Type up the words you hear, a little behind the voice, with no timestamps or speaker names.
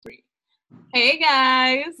Three. Hey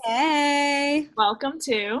guys, Hey, welcome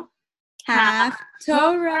to half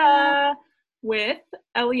Torah Torah with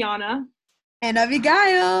Eliana, and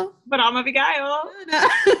Abigail. but I'm Abigail.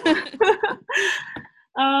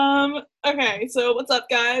 Okay, so what's up,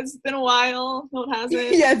 guys? It's been a while. No, it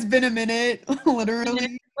hasn't. Yeah, it's been a minute,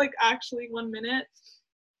 literally. Like actually 1 minute.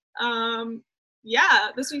 Yeah,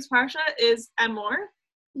 this week's parsha is Emor.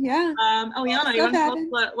 Yeah, Eliana, you want to tell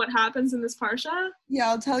us what happens in this parsha? Yeah,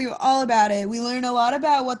 I'll tell you all about it. We learn a lot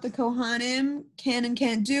about what the Kohanim can and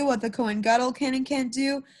can't do, what the Kohen Gadol can and can't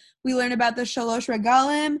do. We learn about the Shalosh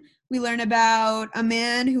Regalim. We learn about a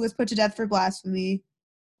man who was put to death for blasphemy.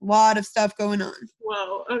 A lot of stuff going on.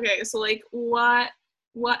 Whoa. Okay, so like, what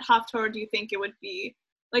Haftorah do you think it would be?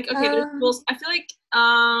 Like, okay, there's schools. I feel like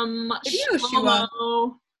Yoshua.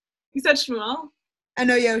 Shlomo. You said Shmuel? I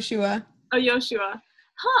know Yoshua. Oh, Yoshua.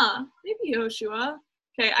 Huh? Maybe Yoshua.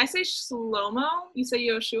 Okay, I say Shlomo. You say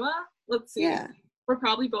Yoshua. Let's see. Yeah. We're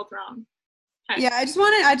probably both wrong. Okay. Yeah, I just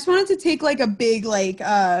wanted to take like a big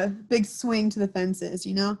swing to the fences,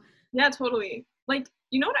 you know? Yeah, totally. Like,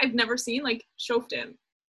 you know what I've never seen? Like Shoftim.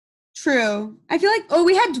 True. I feel like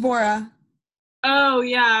we had Dvorah. Oh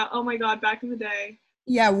yeah. Oh my god, back in the day.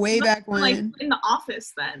 Yeah, way back when. Like in the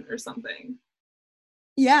office then or something.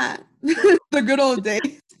 Yeah. The good old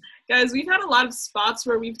days. Guys, we've had a lot of spots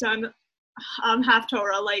where we've done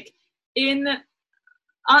Haftorah, like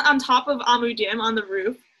on top of Amudim on the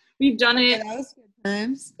roof. We've done it that was good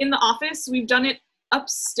times. In the office. We've done it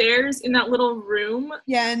upstairs in that little room.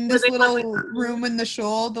 Yeah, in this little room in the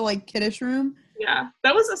shul, the like kiddish room. Yeah,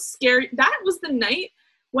 that was that was the night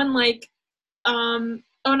when like, oh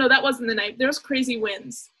no, that wasn't the night. There was crazy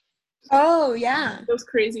winds. Oh, yeah. It was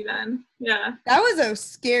crazy then. Yeah. That was a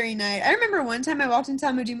scary night. I remember one time I walked into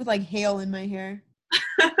Amudim with like hail in my hair.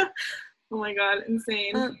 Oh my god,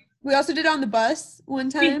 insane. We also did it on the bus one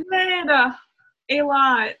time. We did a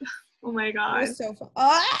lot. Oh my god. It was so fun.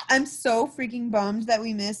 I'm so freaking bummed that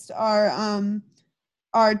we missed our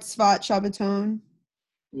Tzvat Shabbaton.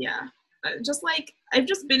 Yeah. Just like, I've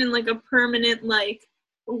just been in like a permanent like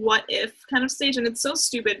what if kind of stage, and it's so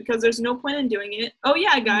stupid because there's no point in doing it. Oh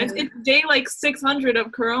yeah, guys, it's day like 600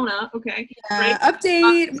 of Corona. Okay, yeah, right?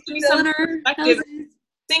 Update.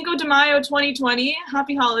 Cinco de Mayo 2020.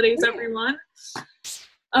 Happy holidays, everyone.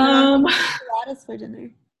 For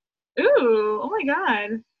dinner. Ooh, oh my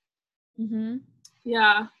god. Mm-hmm.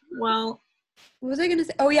 Yeah. Well, what was I gonna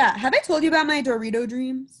say? Oh yeah, have I told you about my Dorito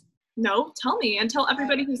dreams? No, tell me, and tell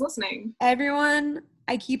everybody who's listening. Everyone,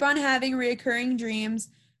 I keep on having reoccurring dreams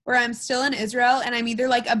where I'm still in Israel and I'm either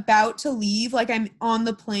like about to leave, like I'm on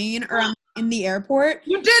the plane, or I'm in the airport.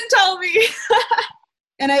 You did tell me.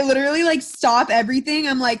 And I literally like stop everything.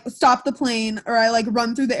 I'm like, stop the plane, or I like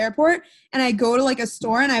run through the airport and I go to like a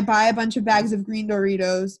store and I buy a bunch of bags of green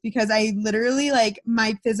Doritos because I literally like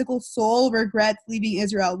my physical soul regrets leaving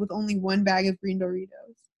Israel with only one bag of green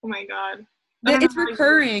Doritos. Oh my god. It's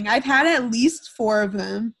recurring. I've had at least 4 of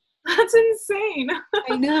them. That's insane.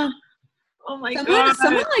 I know. Oh my god.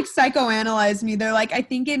 Someone like psychoanalyzed me. They're like, I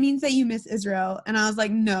think it means that you miss Israel. And I was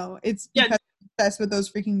like, no, it's because I'm obsessed with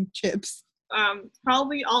those freaking chips.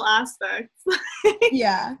 Probably all aspects.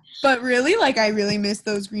 Yeah. But really, like, I really miss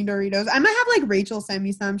those green Doritos. I might have like Rachel send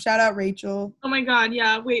me some. Shout out Rachel. Oh my god,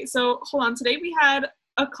 yeah. Wait, so hold on. Today we had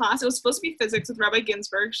a class. It was supposed to be physics with Rabbi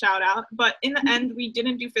Ginsburg, shout out. But in the end, we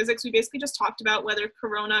didn't do physics. We basically just talked about whether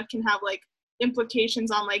Corona can have like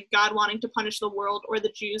implications on like God wanting to punish the world or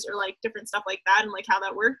the Jews or like different stuff like that, and like how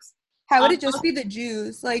that works. How would it just be the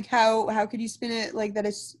Jews? Like how could you spin it like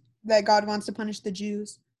that God wants to punish the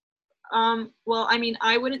Jews? Well, I mean,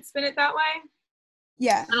 I wouldn't spin it that way.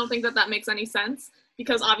 Yeah. I don't think that makes any sense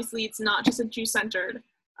because obviously it's not just a Jew-centered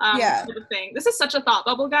sort of thing. This is such a thought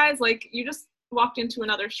bubble, guys. Like, you just walked into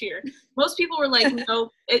another shear. Most people were like,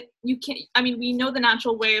 no, you can't. I mean, we know the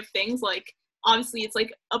natural way of things. Like, obviously it's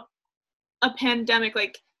like a pandemic,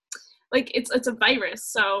 like it's a virus.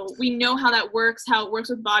 So we know how that works, how it works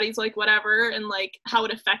with bodies, like whatever, and like how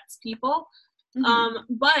it affects people.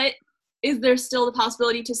 Mm-hmm. But is there still the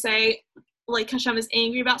possibility to say like Hashem is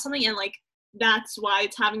angry about something and like that's why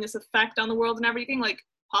it's having this effect on the world and everything? Like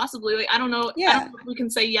possibly, like I don't know. Yeah. I don't know if we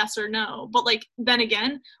can say yes or no. But like then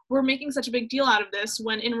again, we're making such a big deal out of this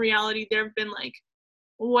when in reality there have been like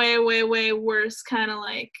way worse kind of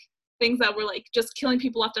like things that were like just killing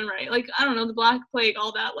people left and right. Like I don't know, the Black Plague,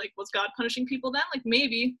 all that. Like was God punishing people then? Like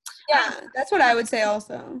maybe. Yeah, that's what I would say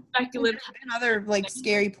also. Speculative. And other like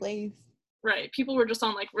scary plagues. Right. People were just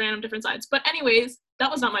on like random different sides. But anyways, that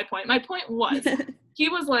was not my point. My point was he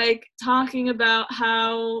was like talking about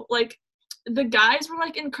how like the guys were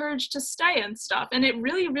like encouraged to stay and stuff. And it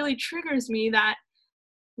really, really triggers me that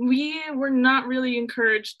We were not really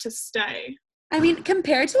encouraged to stay. I mean,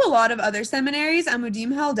 compared to a lot of other seminaries,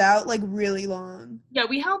 Amudim held out like really long. Yeah,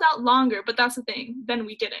 we held out longer, but that's the thing. Then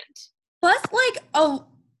we didn't. Plus, you're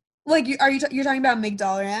talking about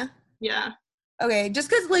Migdal, yeah? Yeah. Okay, just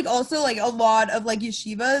because like also like a lot of like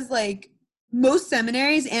yeshivas, like most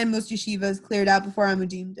seminaries and most yeshivas cleared out before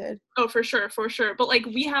Amudim did. Oh, for sure. But like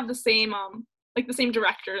we have the same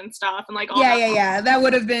director and stuff, and like all that. Yeah. That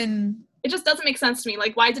would have been. It just doesn't make sense to me.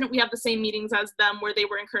 Like, why didn't we have the same meetings as them where they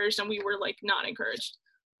were encouraged and we were like not encouraged?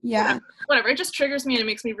 Yeah. Whatever. It just triggers me and it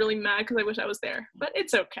makes me really mad because I wish I was there. But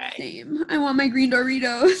it's okay. Same. I want my green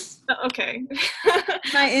Doritos. Okay.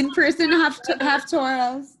 My in-person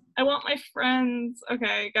Haftorahs. I want my friends.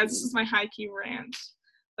 Okay, guys, this is my high-key rant.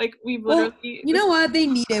 Like, we've literally... Well, you know what? They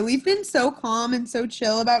need it. We've been so calm and so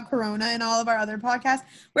chill about Corona and all of our other podcasts.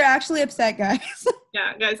 We're actually upset, guys.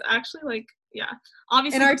 Yeah, guys, actually, like, yeah.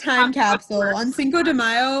 Obviously, in our time capsule, on Cinco de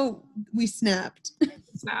Mayo, we snapped.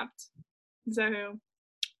 So,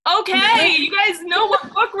 okay, you guys know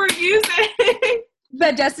what book we're using.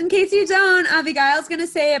 But just in case you don't, Abigail's going to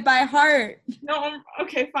say it by heart. No,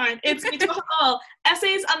 okay, fine. It's Mitochal,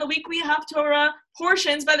 Essays on the Weekly Haftorah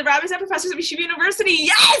Portions by the Rabbis and Professors of Yeshiva University.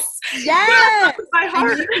 Yes! Yes! By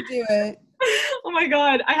heart. You need to do it. Oh my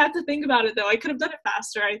god, I had to think about it, though. I could have done it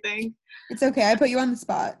faster, I think. It's okay. I put you on the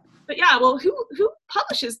spot. But yeah, well, who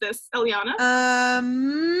publishes this, Eliana?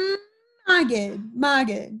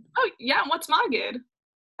 Magid. Oh, yeah, what's Magid?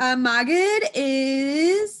 Magid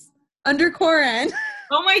is under Koren.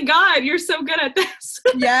 Oh my god, you're so good at this.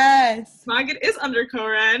 Yes. Magid is under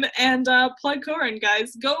Koren, and plug Koren,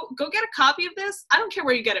 guys. Go get a copy of this. I don't care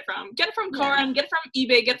where you get it from. Get it from Koren, get it from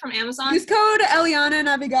eBay, get it from Amazon. Use code Eliana and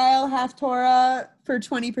Abigail Haftorah for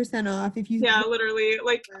 20% off if you... Yeah, literally.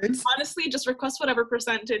 Like, honestly, just request whatever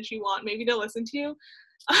percentage you want. Maybe they'll listen to you.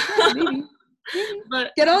 Maybe.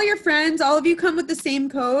 But get all your friends. All of you come with the same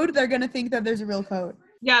code. They're going to think that there's a real code.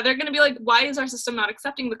 Yeah, they're going to be like, why is our system not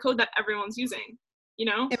accepting the code that everyone's using? You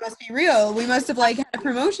know? It must be real. We must have, like, had a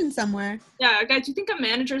promotion somewhere. Yeah, guys, do you think a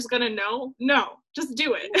manager's gonna know? No, just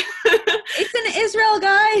do it. It's in Israel,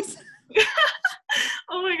 guys!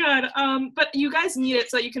 Oh my god. But you guys need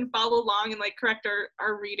it so that you can follow along and, like, correct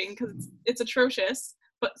our reading, because it's atrocious.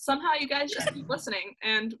 But somehow you guys just keep listening,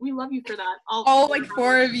 and we love you for that. All, like,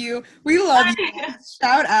 4 of you. We love you.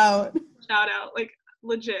 Shout out. Shout out. Like,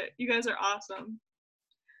 legit. You guys are awesome.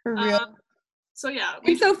 For real. So yeah.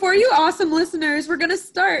 And so for you awesome listeners, we're going to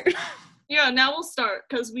start. Yeah, now we'll start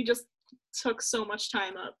because we just took so much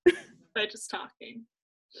time up by just talking.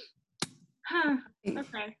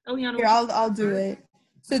 Okay. Eliana. Here, I'll do it.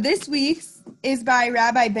 So this week's is by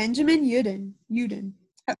Rabbi Benjamin Yudin.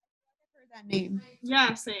 I've heard that name.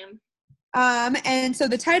 Yeah, same. And so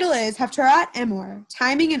the title is Haftarat Emor,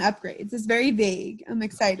 Timing and Upgrades. It's very vague. I'm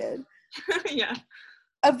excited. Yeah.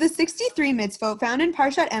 Of the 63 mitzvot found in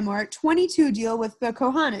Parshat Emor, 22 deal with the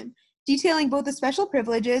Kohanim, detailing both the special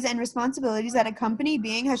privileges and responsibilities that accompany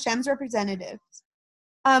being Hashem's representatives.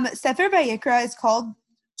 Sefer Vayikra is called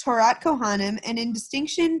Torat Kohanim, and in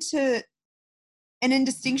distinction to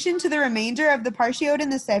the remainder of the Parshiot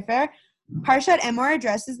in the Sefer, Parshat Emor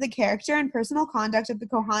addresses the character and personal conduct of the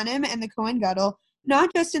Kohanim and the Kohen Gadol,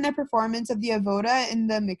 not just in their performance of the Avodah in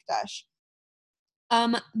the Mikdash.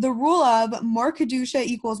 The rule of more Kedusha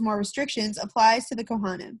equals more restrictions applies to the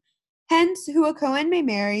Kohanim. Hence, who a Kohen may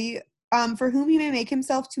marry, for whom he may make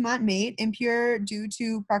himself tumat mate, impure due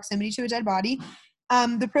to proximity to a dead body,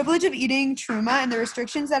 the privilege of eating truma and the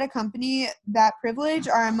restrictions that accompany that privilege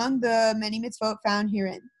are among the many mitzvot found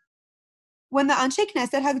herein. When the Anshe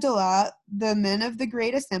Knesset Hagdolah, the men of the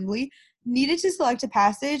Great Assembly, needed to select a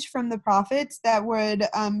passage from the prophets that would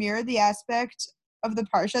mirror the aspect of the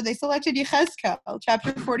Parsha, they selected Yechezkel,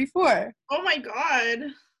 chapter 44. Oh my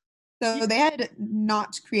god. So they had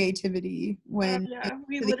not creativity when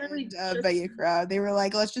we literally Vayikra. They were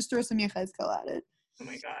like, let's just throw some Yechezkel at it. Oh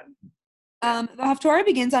my god. The Haftorah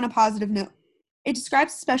begins on a positive note. It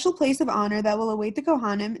describes a special place of honor that will await the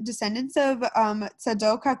Kohanim, descendants of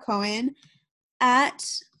Tzadok HaKohen, at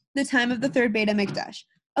the time of the third Beit HaMikdash.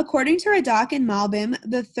 According to Radak and Malbim,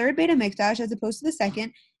 the third Beit HaMikdash, as opposed to the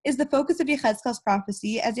second, is the focus of Yechezkel's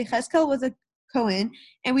prophecy, as Yechezkel was a Kohen,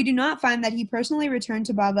 and we do not find that he personally returned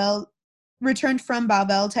from Babel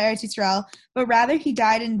to Eretz Yisrael, but rather he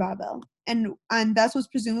died in Babel, and thus was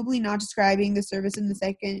presumably not describing the service in the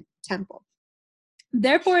second temple.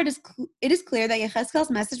 Therefore, it is clear that Yechezkel's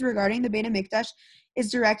message regarding the Beit HaMikdash is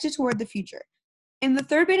directed toward the future. In the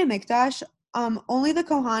third Beit HaMikdash, only the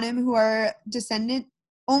Kohanim who are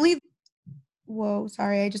only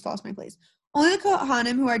the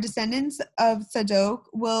Kohanim who are descendants of Tzadok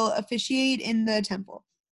will officiate in the temple.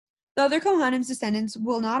 The other Kohanim's descendants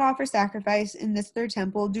will not offer sacrifice in this third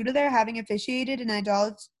temple due to their having officiated in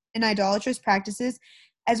idolatrous practices,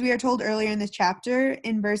 as we are told earlier in this chapter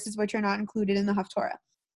in verses which are not included in the Haftorah.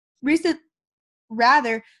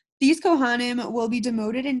 Rather, these Kohanim will be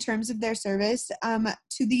demoted in terms of their service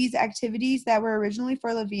to these activities that were originally for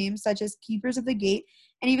Levim, such as keepers of the gate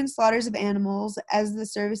and even slaughters of animals, as the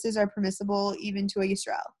services are permissible even to a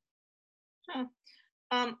Yisrael.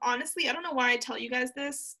 Honestly, I don't know why I tell you guys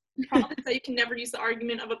this. Probably that you can never use the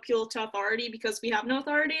argument of appeal to authority because we have no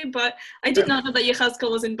authority, but I did not know that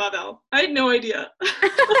Yechezkel was in Bavel. I had no idea.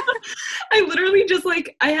 I literally just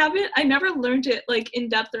I never learned it in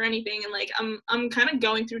depth or anything, and I'm kind of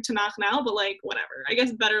going through Tanakh now, but whatever. I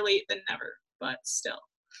guess better late than never, but still.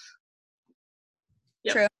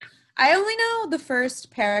 Yep. True. I only know the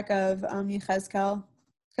first parak of Yechezkel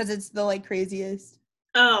because it's the craziest.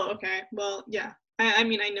 Oh, okay. Well, yeah. I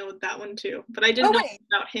mean, I know that one too, but I didn't know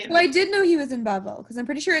about him. Well, I did know he was in Bavel because I'm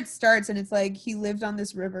pretty sure it starts and it's he lived on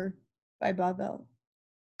this river by Bavel.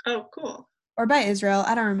 Oh, cool. Or by Israel.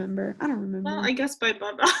 I don't remember. Well, I guess by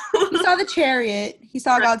Bavel. He saw the chariot. He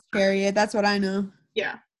saw God's chariot. That's what I know.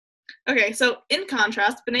 Yeah. Okay, so in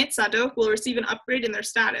contrast, Bnei Tzadok will receive an upgrade in their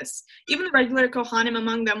status. Even the regular Kohanim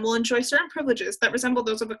among them will enjoy certain privileges that resemble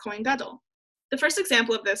those of a Kohen Gadol. The first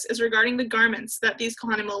example of this is regarding the garments that these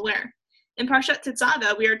Kohanim will wear. In Parshat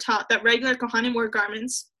Tetzaveh, we are taught that regular Kohanim wore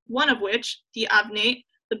garments, one of which, the avnei,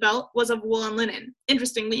 the belt, was of wool and linen.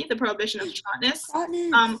 Interestingly, the prohibition of shotness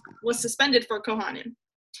was suspended for Kohanim.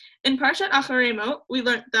 In Parshat Acharei Mot, we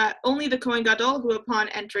learned that only the Kohen Gadol, who upon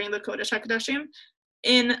entering the Kodesh HaKodashim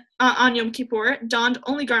on Yom Kippur, donned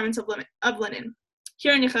only garments of linen.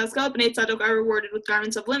 Here in Yechezkel, Bnei Tzadok are rewarded with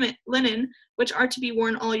garments of linen, which are to be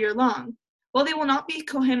worn all year long. While they will not be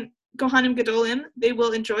Kohanim Gedolim, they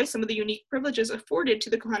will enjoy some of the unique privileges afforded to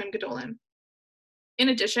the Kohanim Gedolim. In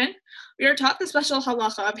addition, we are taught the special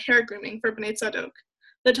halacha of hair grooming for Bnei Tzadok.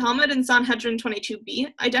 The Talmud in Sanhedrin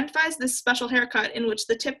 22b identifies this special haircut in which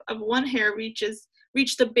the tip of one hair reach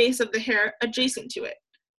the base of the hair adjacent to it,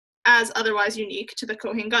 as otherwise unique to the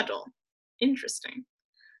Kohen Gadol. Interesting.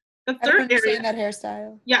 The third area. That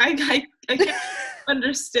hairstyle. Yeah, I can't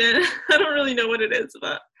understand. I don't really know what it is,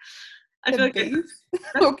 but I feel okay.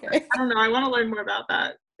 I don't know. I want to learn more about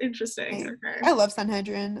that. Interesting. Okay. I love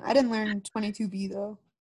Sanhedrin. I didn't learn 22b though.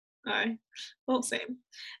 Well, same.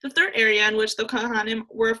 The third area in which the Kohanim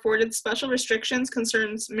were afforded special restrictions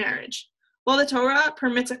concerns marriage. While the Torah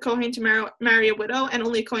permits a Kohen to marry a widow, and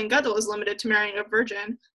only Kohen Gadol is limited to marrying a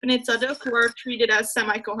virgin, Bnei Tzadok, who are treated as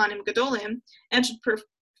semi-Kohanim Gedolim, and should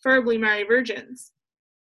preferably marry virgins.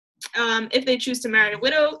 If they choose to marry a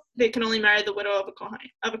widow, they can only marry the widow of a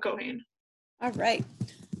Kohen. All right.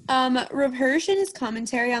 Rav Hirsch, in his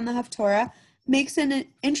commentary on the Haftorah, makes an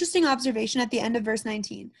interesting observation at the end of verse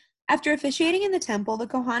 19. After officiating in the temple, the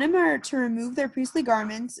Kohanim are to remove their priestly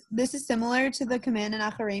garments. This is similar to the command in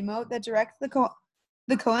Acharei Mot that directs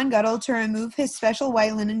the Kohen Gadol to remove his special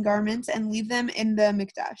white linen garments and leave them in the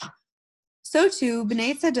Mikdash. So too,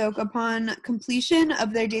 Bnei Tzadok, upon completion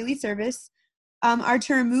of their daily service, are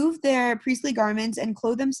to remove their priestly garments and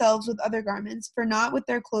clothe themselves with other garments, for not with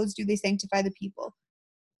their clothes do they sanctify the people.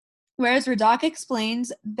 Whereas Radak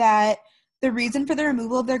explains that the reason for the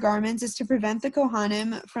removal of their garments is to prevent the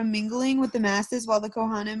Kohanim from mingling with the masses while the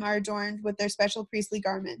Kohanim are adorned with their special priestly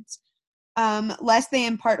garments, lest they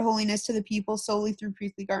impart holiness to the people solely through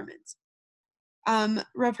priestly garments.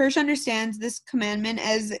 Rav Hirsch understands this commandment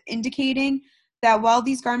as indicating that while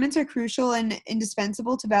these garments are crucial and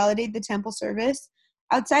indispensable to validate the temple service,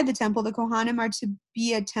 outside the temple, the Kohanim are to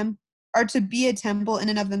be a temple in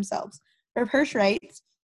and of themselves. Rav Hirsch writes,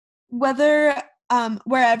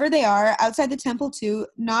 wherever they are, outside the temple too,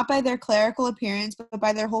 not by their clerical appearance, but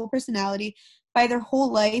by their whole personality, by their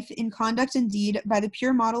whole life, in conduct and deed, by the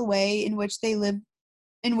pure model way in which they live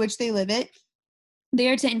it, they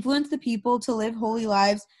are to influence the people to live holy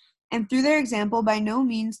lives, and through their example, by no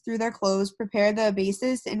means through their clothes, prepare the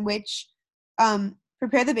basis in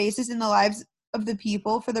the lives of the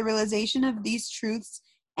people for the realization of these truths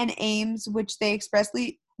and aims which they express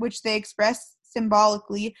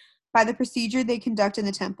symbolically by the procedure they conduct in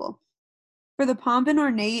the temple. For the pomp and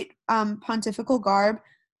ornate pontifical garb,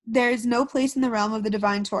 there is no place in the realm of the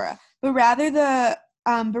divine Torah, but rather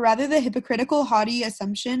the hypocritical, haughty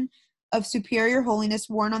assumption of superior holiness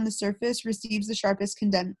worn on the surface receives the sharpest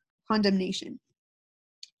condemnation.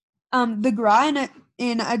 The Gra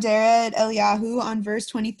in Aderet Eliyahu on verse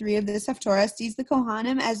 23 of this Haftorah sees the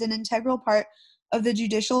Kohanim as an integral part of the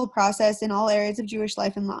judicial process in all areas of Jewish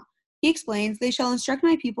life and law. He explains, "They shall instruct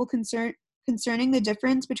my people concerning the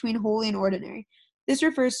difference between holy and ordinary." This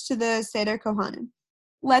refers to the Seder Kohanim.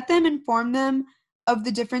 Let them inform them of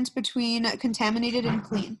the difference between contaminated and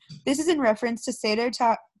clean. This is in reference to Seder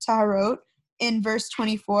Taharot in verse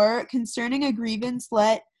 24. Concerning a grievance,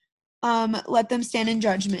 let them stand in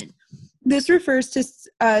judgment. This refers to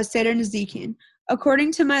Seder Nezikin.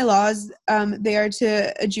 According to my laws, they are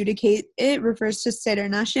to adjudicate. It refers to Seder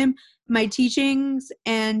Nashim. My teachings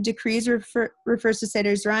and decrees refers to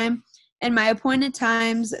Seder Zraim. And my appointed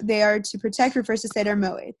times they are to protect refers to Seder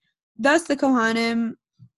Moed. Thus, the Kohanim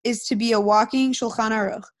is to be a walking Shulchan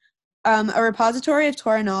Aruch, a repository of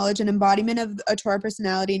Torah knowledge, an embodiment of a Torah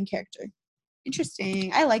personality and character.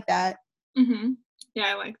 Interesting. I like that. Mm-hmm.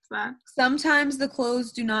 Yeah, I liked that. Sometimes the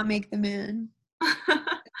clothes do not make the man.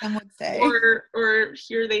 Some would say. Or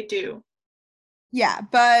here they do. Yeah,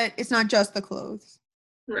 but it's not just the clothes.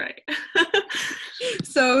 Right.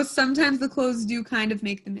 So sometimes the clothes do kind of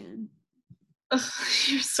make the man. Ugh,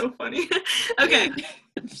 you're so funny. Okay.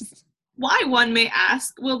 Why, one may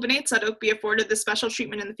ask, will Bnei Tzadok be afforded this special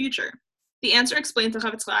treatment in the future? The answer explained to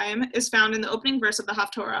Chavetz Chaim is found in the opening verse of the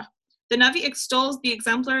Haftorah. The Navi extols the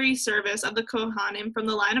exemplary service of the Kohanim from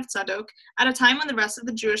the line of Tzadok at a time when the rest of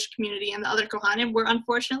the Jewish community and the other Kohanim were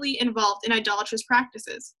unfortunately involved in idolatrous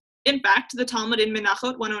practices. In fact, the Talmud in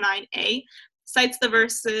Menachot 109a cites the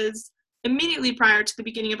verses immediately prior to the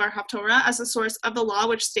beginning of our Haftorah as a source of the law,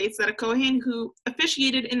 which states that a Kohen who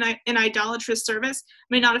officiated in idolatrous service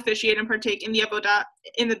may not officiate and partake in the Avodah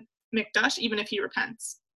in the Mikdash, even if he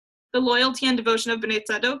repents. The loyalty and devotion of Bnei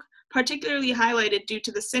Tzadok, particularly highlighted due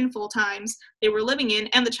to the sinful times they were living in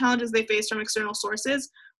and the challenges they faced from external sources,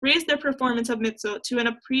 raised their performance of mitzvot to an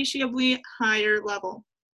appreciably higher level.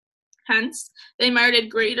 Hence, they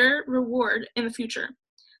merited greater reward in the future.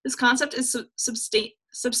 This concept is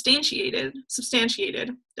substantiated,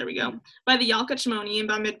 there we go, by the Yalkut Shimoni in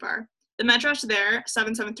Bamidbar. The Medrash there,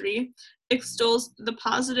 773, extols the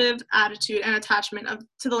positive attitude and attachment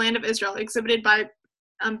to the land of Israel exhibited by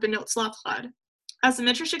Benot Tzlafchad. As the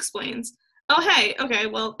Midrash explains, oh hey, okay,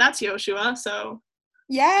 well that's Yoshua, so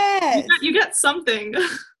yes, you get something.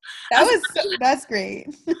 That's great.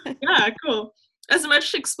 Yeah, cool. As the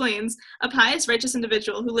Midrash explains, a pious, righteous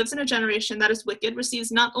individual who lives in a generation that is wicked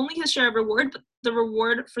receives not only his share of reward, but the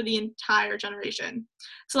reward for the entire generation.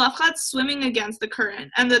 Tzlafchad swimming against the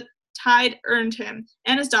current, and the tide earned him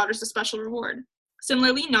and his daughters a special reward.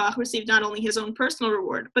 Similarly, Noach received not only his own personal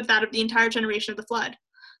reward, but that of the entire generation of the flood.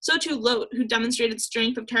 So too Lot, who demonstrated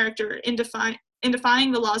strength of character in defying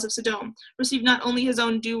the laws of Sodom, received not only his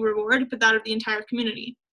own due reward, but that of the entire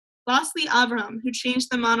community. Lastly, Abraham, who changed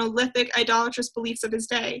the monolithic idolatrous beliefs of his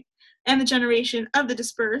day, and the generation of the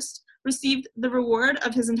dispersed, received the reward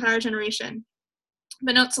of his entire generation.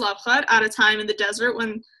 Benot Tzlafchad, at a time in the desert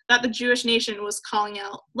when that the Jewish nation was calling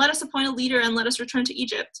out, "Let us appoint a leader and let us return to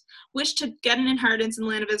Egypt," wished to get an inheritance in the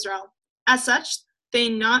land of Israel. As such, they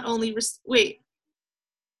not only Benot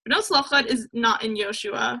Tzlafchad is not in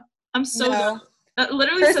Yoshua. I'm so dumb.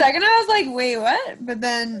 Literally for a second I was like, wait, what? But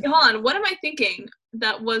then hold on, what am I thinking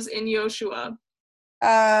that was in Yoshua?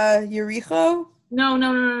 Yericho? No.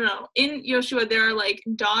 In Yoshua, there are like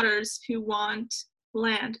daughters who want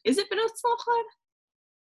land. Is it Benot Tzlafchad?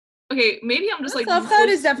 Okay, maybe I'm just like. Tzlafchad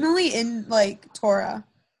is definitely in like Torah.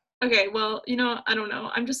 Okay, well, I don't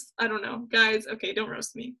know. I don't know, guys. Okay, don't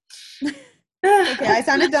roast me. Okay, I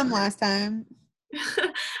sounded dumb last time.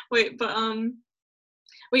 Wait, but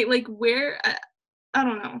like where? I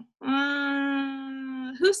don't know.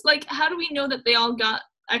 Who's like? How do we know that they all got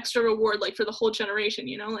extra reward like for the whole generation?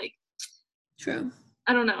 Like. True.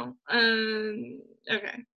 I don't know.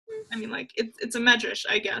 Okay. I mean, like it's a medrash,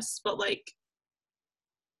 I guess, but like,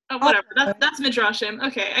 whatever. That's midrashim.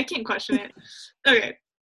 Okay, I can't question it. Okay.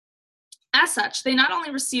 As such, they not only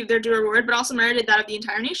received their due reward, but also merited that of the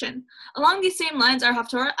entire nation. Along these same lines are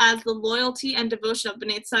Haftorah as the loyalty and devotion of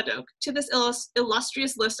Bnei Tzadok to this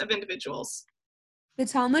illustrious list of individuals. The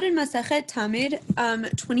Talmud in Masechet Tamid,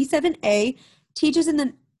 27a, teaches in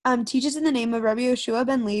the name of Rabbi Yoshua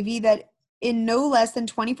ben Levi that in no less than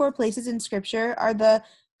 24 places in Scripture are the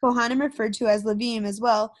Kohanim referred to as Levim as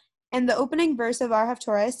well, and the opening verse of our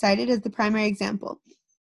Haftorah is cited as the primary example.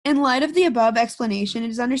 In light of the above explanation, it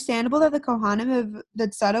is understandable that the Kohanim of the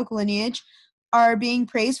Tzadok lineage are being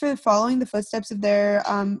praised for following the footsteps of their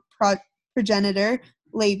progenitor,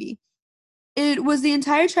 Levi. It was the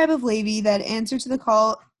entire tribe of Levi that answered the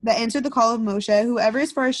call of Moshe, "Whoever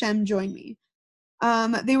is for Hashem, join me."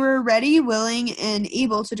 They were ready, willing, and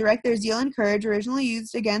able to direct their zeal and courage originally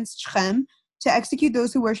used against Shechem to execute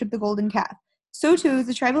those who worship the golden calf. So too is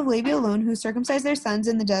the tribe of Levi alone, who circumcised their sons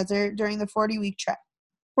in the desert during the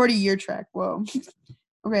 40-year trek. Whoa.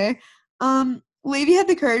 Okay. Levi had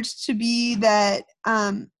the courage to be that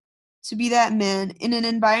to be that man in an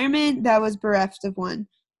environment that was bereft of one,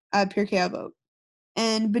 Pirkei Avot.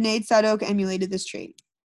 And B'nai Tzadok emulated this trait.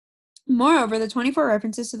 Moreover, the 24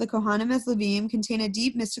 references to the Kohanim as Leviim contain a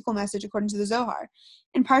deep mystical message according to the Zohar.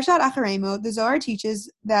 In Parshat Acharei Mot, the Zohar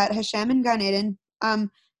teaches that Hashem in Gan Eden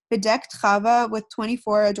bedecked Chava with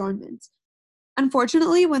 24 adornments.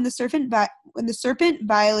 Unfortunately, when the serpent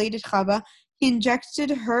violated Chava, he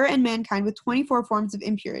injected her and mankind with 24 forms of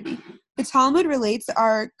impurity. The Talmud relates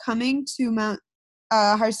our coming to Mount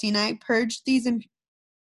Har Sinai purged these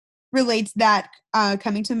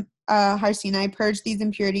Har Sinai purged these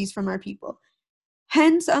impurities from our people.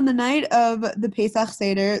 Hence, on the night of the Pesach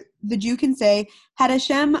Seder, the Jew can say, had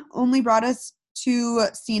Hashem only brought us to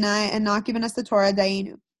Sinai and not given us the Torah,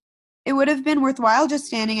 Dayenu. It would have been worthwhile just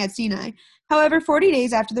standing at Sinai. However, 40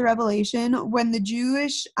 days after the revelation, when the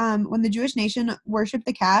Jewish nation worshipped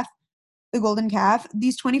the golden calf,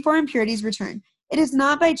 these 24 impurities return. It is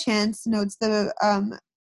not by chance, notes the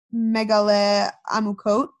Megale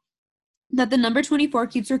Amukot, that the number 24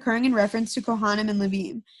 keeps recurring in reference to Kohanim and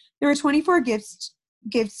Leviim. There were 24 gifts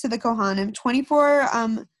to the Kohanim, 24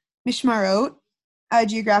 Mishmarot,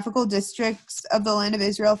 geographical districts of the land of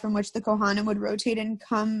Israel from which the Kohanim would rotate and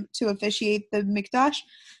come to officiate the Mikdash,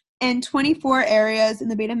 and 24 areas in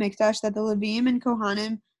the Beit HaMikdash that the Leviim and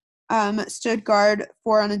Kohanim stood guard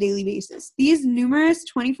for on a daily basis. These numerous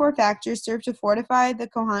 24 factors serve to fortify the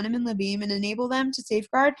Kohanim and Leviim and enable them to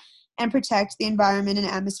safeguard and protect the environment and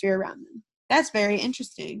atmosphere around them. That's very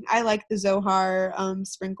interesting. I like the Zohar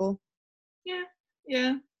sprinkle. Yeah.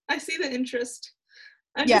 I see the interest.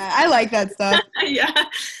 I like that stuff. Yeah.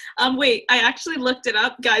 Wait, I actually looked it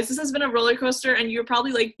up. Guys, this has been a roller coaster, and you're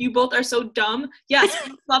probably like, you both are so dumb. Yes,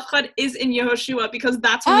 Tzlaf is in Yehoshua because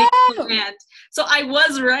that's when they land. So I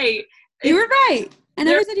was right. You were right. I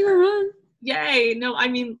never said you were wrong. Yay. No, I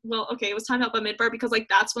mean, well, okay, it was time out by Midbar because like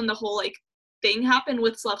that's when the whole like thing happened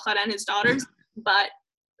with Tzlaf and his daughters, but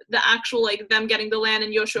the actual like them getting the land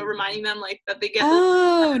and Yoshua reminding them like that they get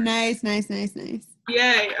nice.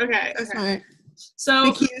 Yay. Okay. Smart. So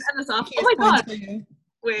end this off. Oh my god.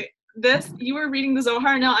 Wait, you were reading the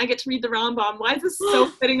Zohar, now I get to read the Rambam. Why is this so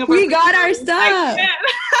fitting of we got our stuff.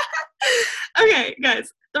 Okay,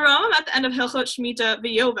 guys. The Rambam at the end of Hilchot Shemitah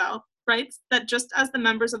V'Yovel writes that just as the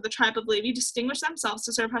members of the tribe of Levi distinguish themselves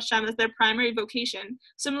to serve Hashem as their primary vocation,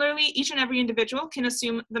 similarly, each and every individual can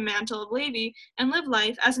assume the mantle of Levi and live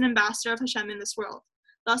life as an ambassador of Hashem in this world.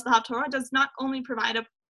 Thus, the Haftorah does not only provide a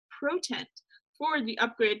portent for the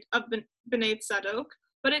upgrade of B'nai Tzadok,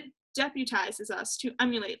 but it deputizes us to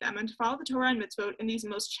emulate them and to follow the Torah and mitzvot in these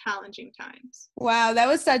most challenging times. Wow, that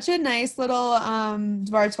was such a nice little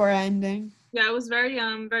Dvar Torah ending. Yeah, it was very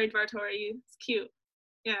Dvar Torah-y. It's cute.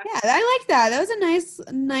 Yeah, I like that. That was a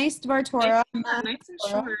nice Dvar Torah. Nice and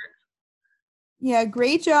short. Yeah,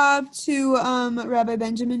 great job to Rabbi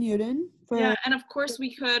Benjamin Yudin. And of course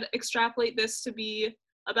we could extrapolate this to be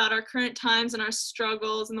about our current times and our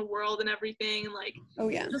struggles in the world and everything, and like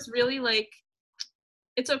just really like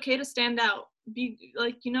it's okay to stand out. Be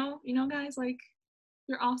like, you know guys, like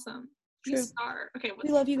you're awesome. Be a star. Okay,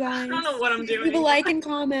 we love you guys. I don't know what I'm doing. Leave a like and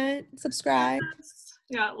comment, subscribe.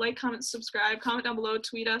 Yeah, like, comment, subscribe, comment down below,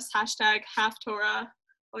 tweet us, #Haftorah.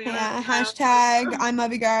 Hashtag I'm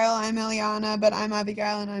Abigail, I'm Eliana, but I'm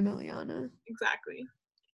Abigail and I'm Eliana. Exactly.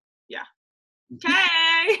 Yeah.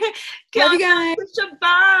 Okay. Love you guys.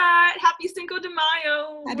 Shabbat. Happy Cinco de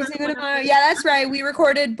Mayo. Happy Cinco de Mayo. Yeah, that's right. We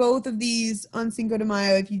recorded both of these on Cinco de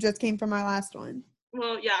Mayo if you just came from our last one.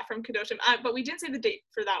 Well, yeah, from Kedoshim. But we didn't say the date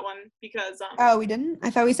for that one because... Oh, we didn't? I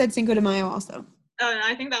thought we said Cinco de Mayo also.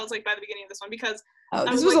 I think that was like by the beginning of this one because...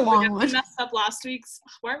 this was a long one. We messed up last week's.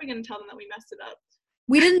 Why are we going to tell them that we messed it up?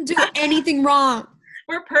 We didn't do anything wrong.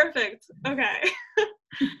 We're perfect. Okay.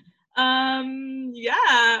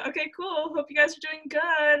 Yeah. Okay, cool. Hope you guys are doing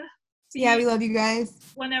good. We love you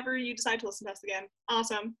guys. Whenever you decide to listen to us again.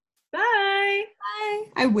 Awesome. Bye.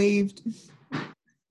 I waved.